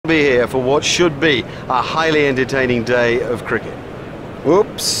be here for what should be a highly entertaining day of cricket.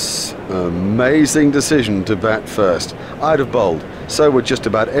 Oops, amazing decision to bat first. I'd have bowled. So would just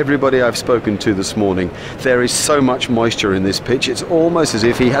about everybody I've spoken to this morning. There is so much moisture in this pitch, it's almost as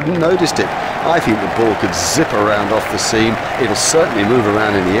if he hadn't noticed it. I think the ball could zip around off the seam. It'll certainly move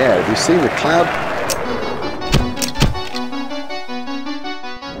around in the air. Have you seen the cloud?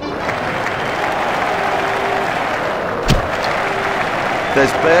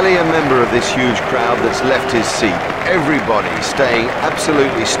 There's barely a member of this huge crowd that's left his seat. Everybody staying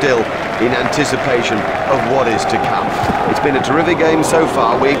absolutely still in anticipation of what is to come. It's been a terrific game so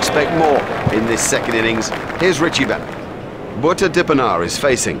far. We expect more in this second innings. Here's Richie Bennett. Butta Dipanar is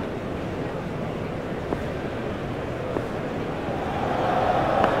facing.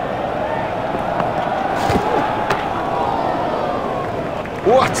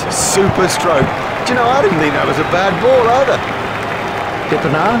 What a super stroke. Do you know, I didn't think that was a bad ball either.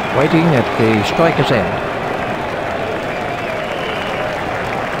 Dipanar waiting at the striker's end.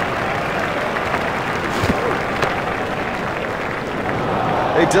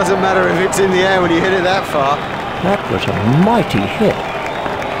 It doesn't matter if it's in the air when you hit it that far. That was a mighty hit.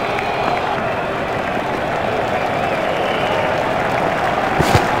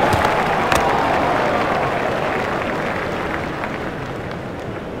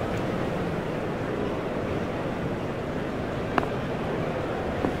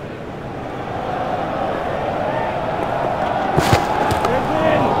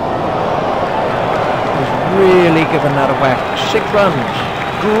 Really given that a whack. 6 runs.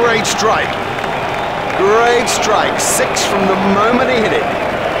 Great strike. Great strike. 6 from the moment he hit it.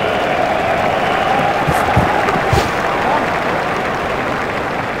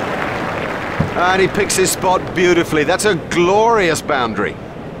 And he picks his spot beautifully. That's a glorious boundary.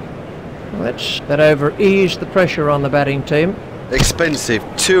 That over eased the pressure on the batting team. Expensive,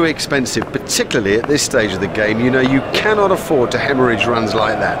 too expensive, particularly at this stage of the game. You know, you cannot afford to hemorrhage runs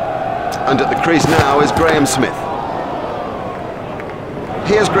like that. And at the crease now is Graham Smith.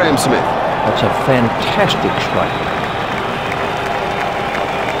 Here's Graham Smith. That's a fantastic strike.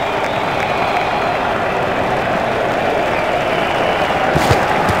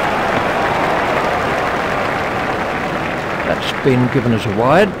 That's been given as a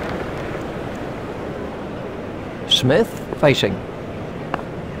wide. Smith facing.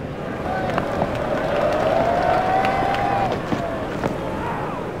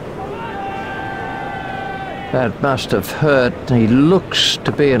 That must have hurt. He looks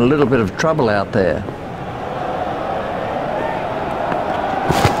to be in a little bit of trouble out there.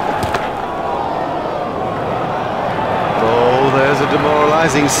 Oh, there's a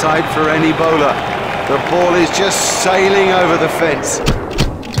demoralising sight for any bowler. The ball is just sailing over the fence.